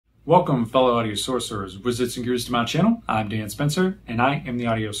Welcome, fellow audio sorcerers, wizards and gurus to my channel. I'm Dan Spencer, and I am the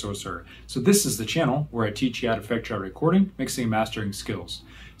Audio Sorcerer. So this is the channel where I teach you how to perfect your recording, mixing, and mastering skills.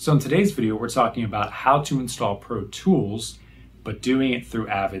 So in today's video, we're talking about how to install Pro Tools, but doing it through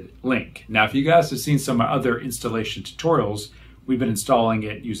Avid Link. Now, if you guys have seen some other installation tutorials, we've been installing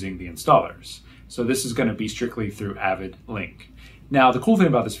it using the installers. So this is going to be strictly through Avid Link. Now, the cool thing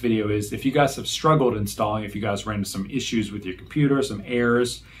about this video is if you guys have struggled installing, if you guys ran into some issues with your computer, some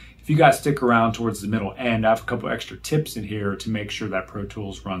errors, if you guys stick around towards the middle end, I have a couple extra tips in here to make sure that Pro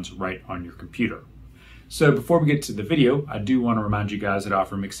Tools runs right on your computer. So before we get to the video, I do want to remind you guys that I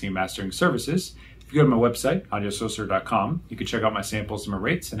offer mixing and mastering services. If you go to my website, audiosorcerer.com, you can check out my samples and my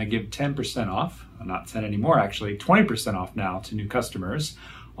rates, and I give 10% off, not 10 anymore actually, 20% off now to new customers.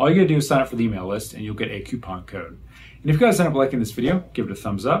 All you gotta do is sign up for the email list and you'll get a coupon code. And if you guys end up liking this video, give it a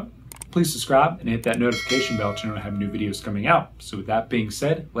thumbs up. Please subscribe and hit that notification bell to know when I have new videos coming out. So with that being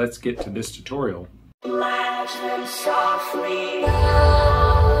said, let's get to this tutorial.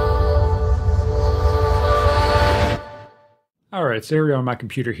 Alright, so here we are on my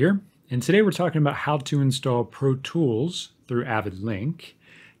computer here. And today we're talking about how to install Pro Tools through Avid Link.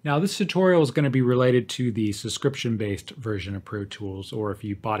 Now this tutorial is going to be related to the subscription-based version of Pro Tools, or if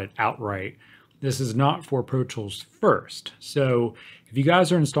you bought it outright. This is not for Pro Tools First. So if you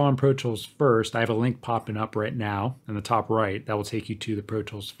guys are installing Pro Tools First, I have a link popping up right now in the top right that will take you to the Pro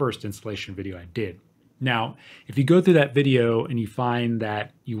Tools First installation video I did. Now, if you go through that video and you find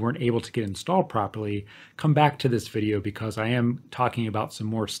that you weren't able to get installed properly, come back to this video because I am talking about some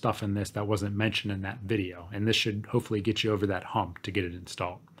more stuff in this that wasn't mentioned in that video. And this should hopefully get you over that hump to get it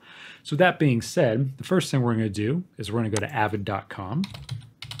installed. So that being said, the first thing we're going to do is we're going to go to avid.com.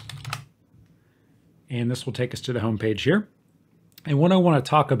 And this will take us to the home page here. And what I want to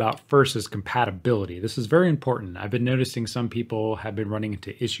talk about first is compatibility. This is very important. I've been noticing some people have been running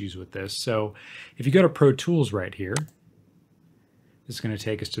into issues with this. So if you go to Pro Tools right here, this is going to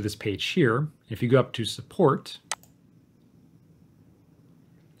take us to this page here. If you go up to support,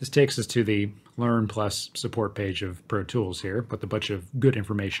 this takes us to the Learn Plus support page of Pro Tools here with a bunch of good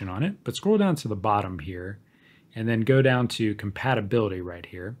information on it. But scroll down to the bottom here and then go down to compatibility right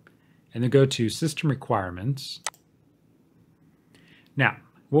here. And then go to System Requirements. Now,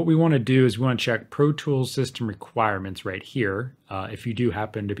 what we want to do is we want to check Pro Tools System Requirements right here. If you do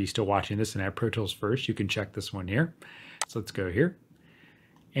happen to be still watching this and have Pro Tools First, you can check this one here. So let's go here.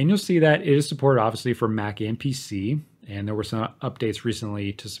 And you'll see that it is supported obviously for Mac and PC. And there were some updates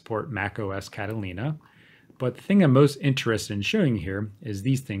recently to support Mac OS Catalina. But the thing I'm most interested in showing here is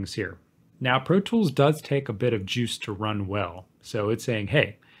these things here. Now, Pro Tools does take a bit of juice to run well. So it's saying,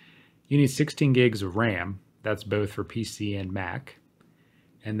 hey, you need 16 gigs of RAM. That's both for PC and Mac.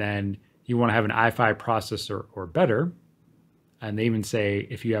 And then you want to have an i5 processor or better. And they even say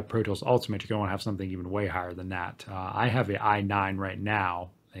if you have Pro Tools Ultimate, you're going to want to have something even way higher than that. I have an i9 right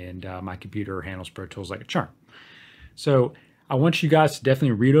now, and my computer handles Pro Tools like a charm. So I want you guys to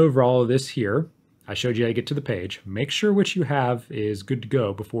definitely read over all of this here. I showed you how to get to the page. Make sure what you have is good to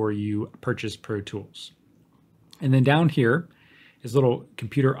go before you purchase Pro Tools. And then down here is a little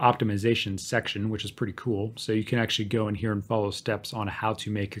computer optimization section, which is pretty cool. So you can actually go in here and follow steps on how to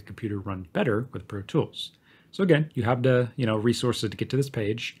make your computer run better with Pro Tools. So again, you have the resources to get to this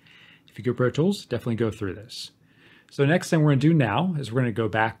page. If you go Pro Tools, definitely go through this. So next thing we're going to do now is we're going to go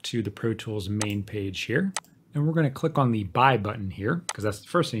back to the Pro Tools main page here. And we're going to click on the buy button here because that's the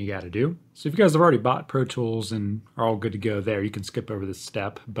first thing you got to do. So if you guys have already bought Pro Tools and are all good to go there, you can skip over this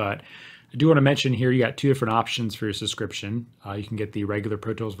step. But I do want to mention here, you got two different options for your subscription. You can get the regular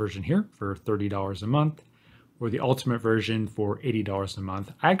Pro Tools version here for $30 a month, or the Ultimate version for $80 a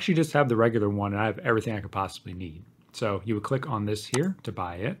month. I actually just have the regular one, and I have everything I could possibly need. So you would click on this here to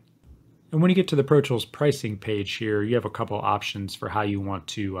buy it. And when you get to the Pro Tools pricing page here, you have a couple options for how you want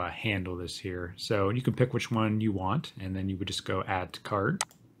to handle this here. So you can pick which one you want, and then you would just go add to cart.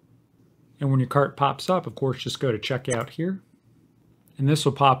 And when your cart pops up, of course, just go to checkout here. And this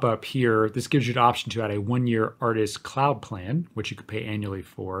will pop up here. This gives you the option to add a 1-year artist cloud plan, which you could pay annually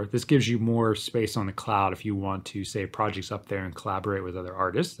for. This gives you more space on the cloud if you want to save projects up there and collaborate with other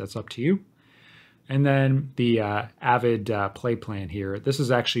artists. That's up to you. And then the Avid Play plan here. This is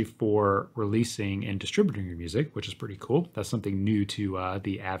actually for releasing and distributing your music, which is pretty cool. That's something new to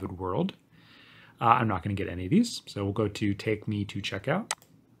the Avid world. I'm not going to get any of these, so we'll go to Take Me to Checkout.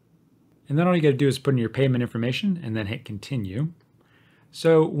 And then all you got to do is put in your payment information and then hit Continue.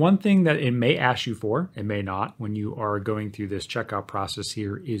 So one thing that it may ask you for, it may not, when you are going through this checkout process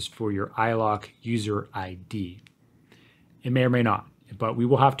here is for your iLok user ID. It may or may not. but we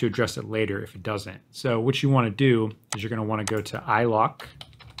will have to address it later if it doesn't. So what you want to do is you're going to want to go to iLok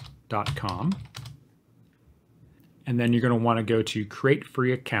iLok.com. And then you're going to want to go to create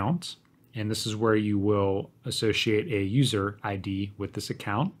free account. And this is where you will associate a user ID with this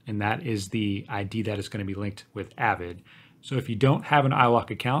account. And that is the ID that is going to be linked with Avid. So if you don't have an iLok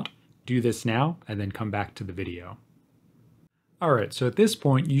account, do this now and then come back to the video. All right, so at this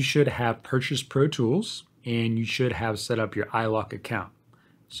point, you should have purchased Pro Tools and you should have set up your iLok account.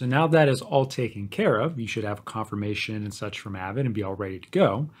 So now that is all taken care of, you should have a confirmation and such from Avid and be all ready to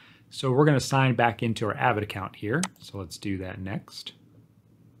go. So we're going to sign back into our Avid account here. So let's do that next.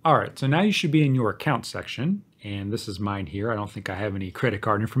 All right, so now you should be in your account section, and this is mine here. I don't think I have any credit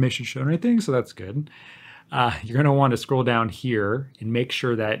card information shown or anything, so that's good. You're going to want to scroll down here and make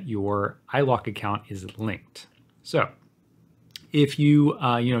sure that your iLok account is linked. So if you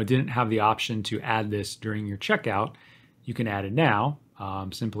didn't have the option to add this during your checkout, you can add it now.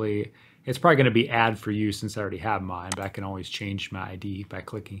 Simply, it's probably going to be add for you since I already have mine, but I can always change my ID by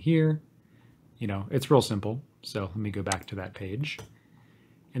clicking here. It's real simple. So let me go back to that page.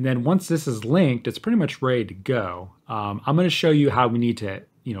 And then once this is linked, it's pretty much ready to go. I'm going to show you how we need to,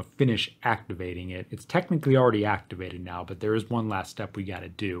 finish activating it. It's technically already activated now, but there is one last step we got to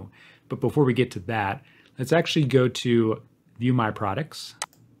do. But before we get to that, let's actually go to View My Products,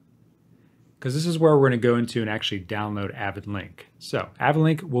 because this is where we're going to go into and actually download Avid Link. So Avid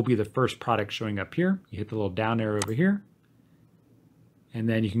Link will be the first product showing up here. You hit the little down arrow over here, and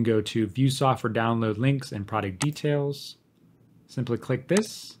then you can go to View Software Download Links and Product Details. Simply click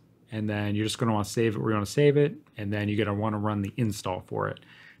this, and then you're just going to want to save it where you want to save it, and then you're going to want to run the install for it.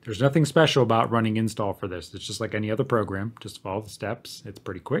 There's nothing special about running install for this. It's just like any other program. Just follow the steps. It's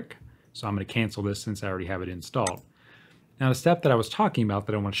pretty quick. So I'm going to cancel this since I already have it installed. Now the step that I was talking about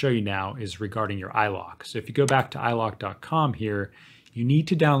that I want to show you now is regarding your iLok. So if you go back to iLok.com here, you need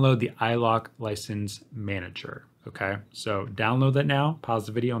to download the iLok License Manager. Okay, so download that now, pause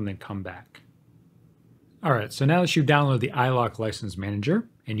the video, and then come back. All right, so now that you've downloaded the iLok License Manager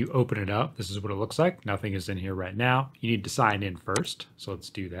and you open it up, this is what it looks like. Nothing is in here right now. You need to sign in first, so let's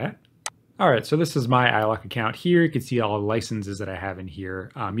do that. All right, so this is my iLok account here. You can see all the licenses that I have in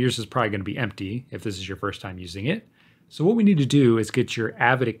here. Yours is probably going to be empty if this is your first time using it. So what we need to do is get your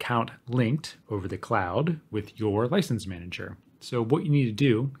Avid account linked over the cloud with your License Manager. So what you need to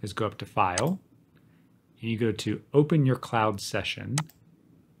do is go up to File, and you go to Open Your Cloud Session.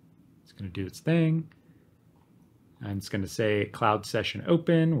 It's going to do its thing. And it's going to say Cloud Session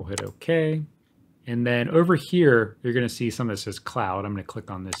Open. We'll hit OK. And then over here, you're going to see something that says Cloud. I'm going to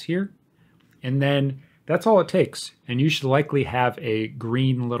click on this here. And then that's all it takes. And you should likely have a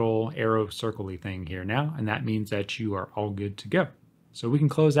green little arrow circle-y thing here now. And that means that you are all good to go. So we can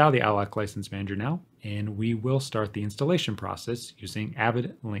close out the iLok License Manager now, and we will start the installation process using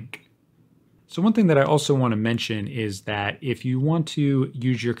Avid Link. So one thing that I also want to mention is that if you want to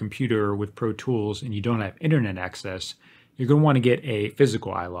use your computer with Pro Tools and you don't have internet access, you're going to want to get a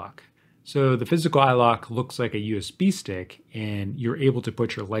physical iLok. So the physical iLok looks like a USB stick, and you're able to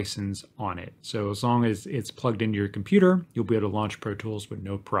put your license on it. So as long as it's plugged into your computer, you'll be able to launch Pro Tools with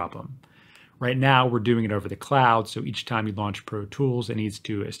no problem. Right now, we're doing it over the cloud, so each time you launch Pro Tools, it needs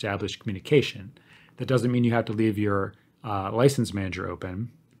to establish communication. That doesn't mean you have to leave your License Manager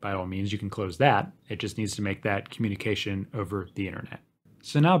open. By all means, you can close that. It just needs to make that communication over the internet.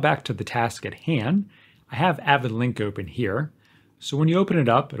 So now back to the task at hand. I have Avid Link open here. So when you open it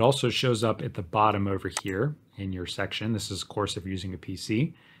up, it also shows up at the bottom over here in your section. This is, of course, if you're using a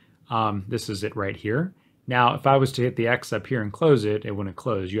PC. This is it right here. Now, if I was to hit the X up here and close it, it wouldn't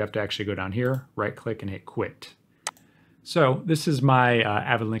close. You have to actually go down here, right-click, and hit Quit. So this is my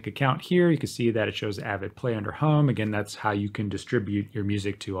Avid Link account here. You can see that it shows Avid Play under Home. Again, that's how you can distribute your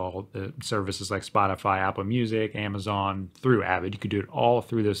music to all the services like Spotify, Apple Music, Amazon through Avid. You could do it all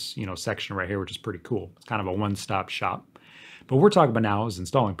through this section right here, which is pretty cool. It's kind of a one-stop shop. But what we're talking about now is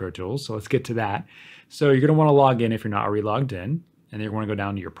installing Pro Tools, so let's get to that. So you're going to want to log in if you're not already logged in, and then you're going to go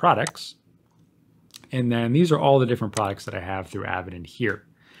down to your products. And then these are all the different products that I have through Avid in here.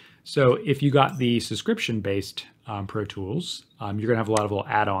 So if you got the subscription-based Pro Tools, you're going to have a lot of little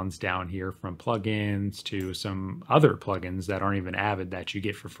add-ons down here, from plugins to some other plugins that aren't even Avid that you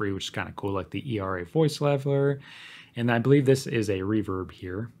get for free, which is kind of cool, like the ERA voice leveler. And I believe this is a reverb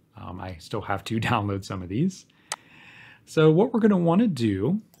here. I still have to download some of these. So what we're going to want to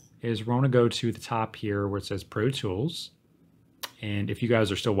do is we're going to go to the top here where it says Pro Tools. And if you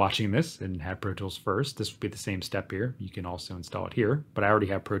guys are still watching this and have Pro Tools first, this will be the same step here. You can also install it here, but I already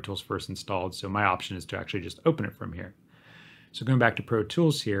have Pro Tools first installed, so my option is to actually just open it from here. So going back to Pro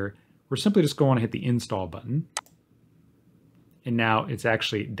Tools here, we're simply just going to hit the install button. And now it's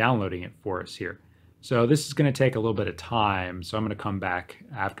actually downloading it for us here. So this is going to take a little bit of time, so I'm going to come back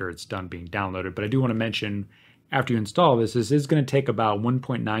after it's done being downloaded. But I do want to mention, after you install this is going to take about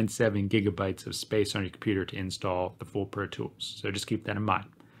 1.97 gigabytes of space on your computer to install the full Pro Tools. So just keep that in mind.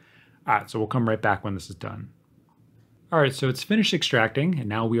 All right, so we'll come right back when this is done. All right, so it's finished extracting, and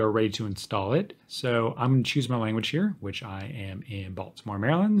now we are ready to install it. So I'm going to choose my language here, which I am in Baltimore,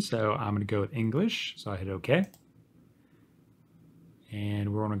 Maryland. So I'm going to go with English. So I hit OK.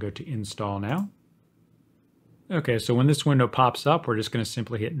 And we're going to go to install now. Okay, so when this window pops up, we're just going to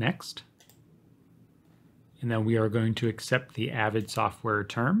simply hit next. And then we are going to accept the Avid software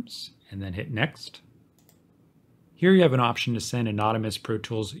terms and then hit next. Here you have an option to send anonymous Pro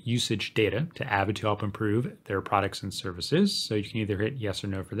Tools usage data to Avid to help improve their products and services. So you can either hit yes or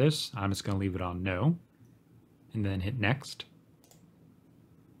no for this. I'm just going to leave it on no and then hit next.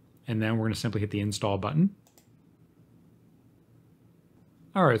 And then we're going to simply hit the install button.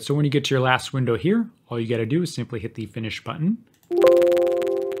 All right, so when you get to your last window here, all you got to do is simply hit the finish button.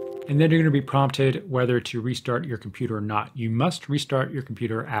 And then you're going to be prompted whether to restart your computer or not. You must restart your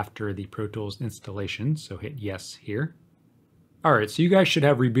computer after the Pro Tools installation, so hit yes here. All right, so you guys should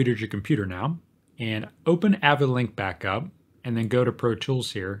have rebooted your computer now. And open Avid Link back up, and then go to Pro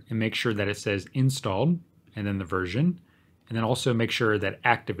Tools here and make sure that it says installed, and then the version. And then also make sure that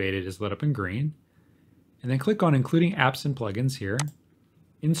activated is lit up in green. And then click on including apps and plugins here.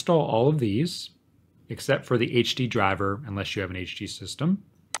 Install all of these, except for the HD driver, unless you have an HD system.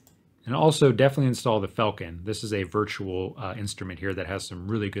 And also definitely install the Falcon. This is a virtual instrument here that has some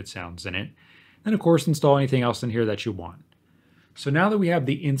really good sounds in it. And of course, install anything else in here that you want. So now that we have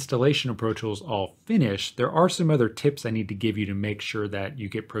the installation of Pro Tools all finished, there are some other tips I need to give you to make sure that you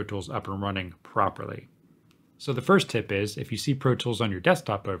get Pro Tools up and running properly. So the first tip is, if you see Pro Tools on your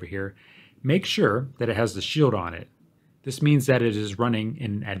desktop over here, make sure that it has the shield on it. This means that it is running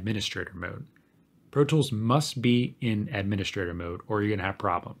in administrator mode. Pro Tools must be in administrator mode or you're going to have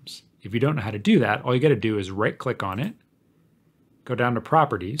problems. If you don't know how to do that, all you got to do is right-click on it, go down to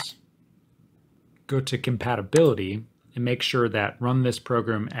Properties, go to Compatibility, and make sure that Run this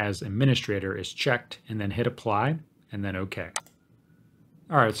program as administrator is checked, and then hit Apply, and then OK.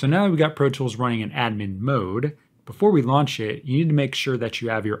 All right, so now that we got Pro Tools running in admin mode, before we launch it, you need to make sure that you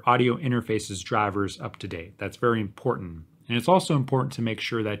have your audio interfaces drivers up to date. That's very important. And it's also important to make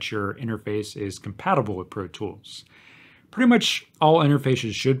sure that your interface is compatible with Pro Tools. Pretty much all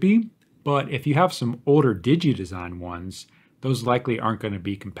interfaces should be, but if you have some older DigiDesign ones, those likely aren't going to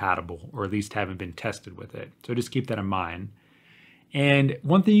be compatible, or at least haven't been tested with it. So just keep that in mind. And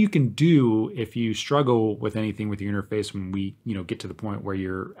one thing you can do if you struggle with anything with your interface when we get to the point where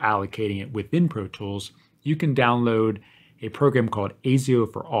you're allocating it within Pro Tools, you can download a program called ASIO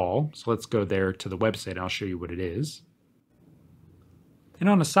for All. So let's go there to the website and I'll show you what it is. And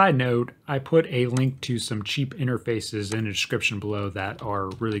on a side note, I put a link to some cheap interfaces in the description below that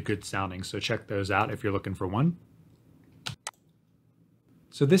are really good sounding. So check those out if you're looking for one.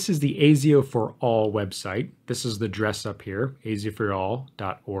 So this is the ASIO for All website. This is the address up here,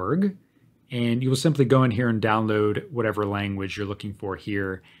 asioforall.org. And you will simply go in here and download whatever language you're looking for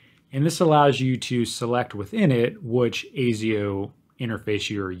here. And this allows you to select within it which ASIO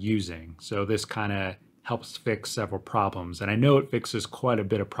interface you're using. So this kind of helps fix several problems. And I know it fixes quite a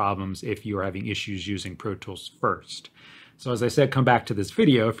bit of problems if you are having issues using Pro Tools first. So as I said, come back to this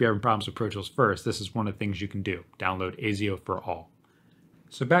video if you're having problems with Pro Tools first. This is one of the things you can do. Download ASIO for All.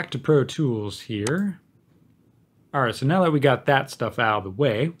 So back to Pro Tools here. All right, so now that we got that stuff out of the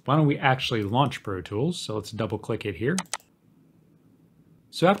way, why don't we actually launch Pro Tools? So let's double click it here.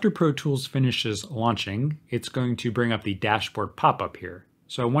 So after Pro Tools finishes launching, it's going to bring up the dashboard pop-up here.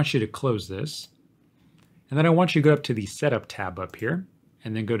 So I want you to close this. And then I want you to go up to the Setup tab up here,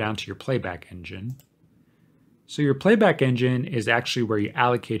 and then go down to your Playback Engine. So your Playback Engine is actually where you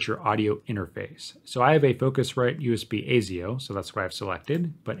allocate your audio interface. So I have a Focusrite USB ASIO, so that's what I've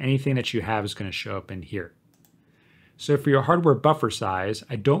selected, but anything that you have is going to show up in here. So for your hardware buffer size,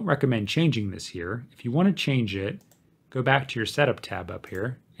 I don't recommend changing this here. If you want to change it, go back to your Setup tab up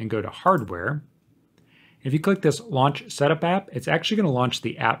here and go to Hardware. If you click this Launch Setup app, it's actually going to launch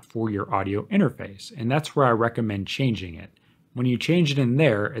the app for your audio interface, and that's where I recommend changing it. When you change it in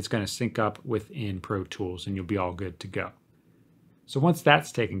there, it's going to sync up within Pro Tools and you'll be all good to go. So once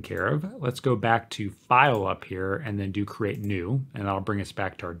that's taken care of, let's go back to File up here and then do Create New, and that'll bring us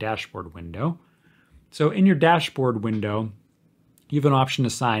back to our dashboard window. So in your dashboard window, you have an option to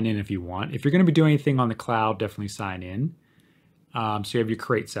sign in if you want. If you're going to be doing anything on the cloud, definitely sign in. So you have your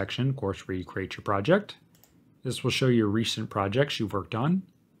Create section, of course, where you create your project. This will show you recent projects you've worked on.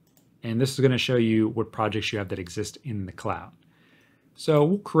 And this is going to show you what projects you have that exist in the cloud. So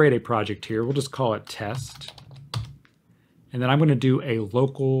we'll create a project here. We'll just call it test. And then I'm going to do a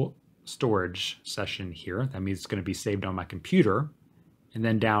local storage session here. That means it's going to be saved on my computer. And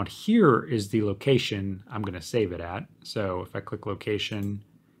then down here is the location I'm going to save it at. So if I click location,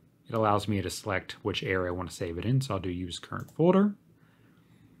 it allows me to select which area I want to save it in. So I'll do use current folder.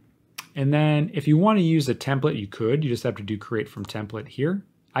 And then if you want to use a template, you could. You just have to do create from template here.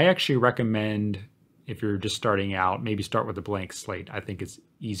 I actually recommend, if you're just starting out, maybe start with a blank slate. I think it's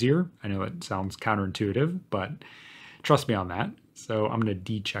easier. I know it sounds counterintuitive, but trust me on that. So I'm going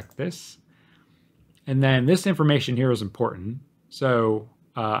to decheck this. And then this information here is important. So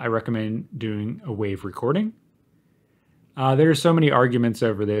I recommend doing a wave recording. There's so many arguments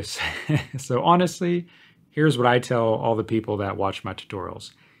over this. So honestly, here's what I tell all the people that watch my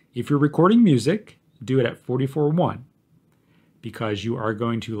tutorials. If you're recording music, do it at 44.1 because you are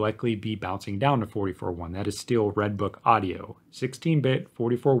going to likely be bouncing down to 44.1. That is still Redbook audio. 16-bit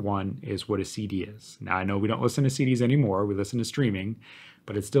 44.1 is what a CD is. Now I know we don't listen to CDs anymore, we listen to streaming,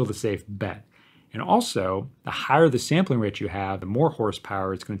 but it's still the safe bet. And also, the higher the sampling rate you have, the more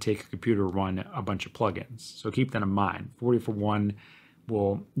horsepower it's going to take a computer to run a bunch of plugins. So keep that in mind. 44.1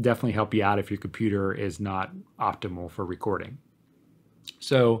 will definitely help you out if your computer is not optimal for recording.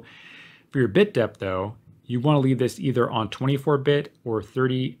 So for your bit depth though, you want to leave this either on 24-bit or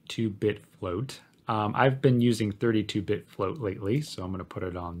 32-bit float. I've been using 32-bit float lately, so I'm going to put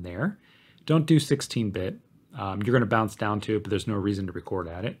it on there. Don't do 16-bit. You're going to bounce down to it, but there's no reason to record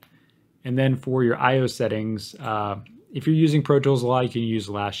at it. And then for your I/O settings, if you're using Pro Tools a lot, you can use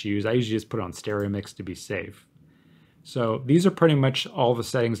last use. I usually just put it on stereo mix to be safe. So these are pretty much all the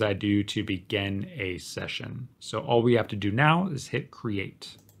settings I do to begin a session. So all we have to do now is hit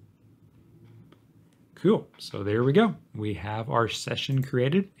create. Cool, so there we go. We have our session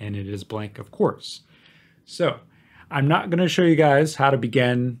created and it is blank, of course. So I'm not gonna show you guys how to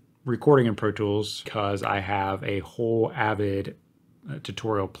begin recording in Pro Tools because I have a whole Avid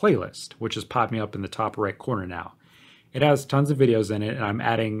tutorial playlist, which is popping up in the top right corner now. It has tons of videos in it, and I'm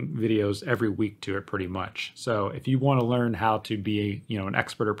adding videos every week to it pretty much. So if you want to learn how to be, an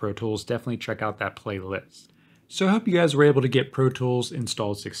expert at Pro Tools, definitely check out that playlist. So I hope you guys were able to get Pro Tools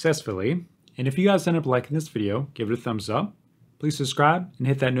installed successfully. And if you guys end up liking this video, give it a thumbs up. Please subscribe and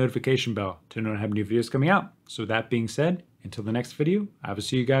hit that notification bell to know when I have new videos coming out. So with that being said, until the next video, I will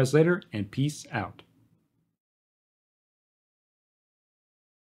see you guys later, and peace out.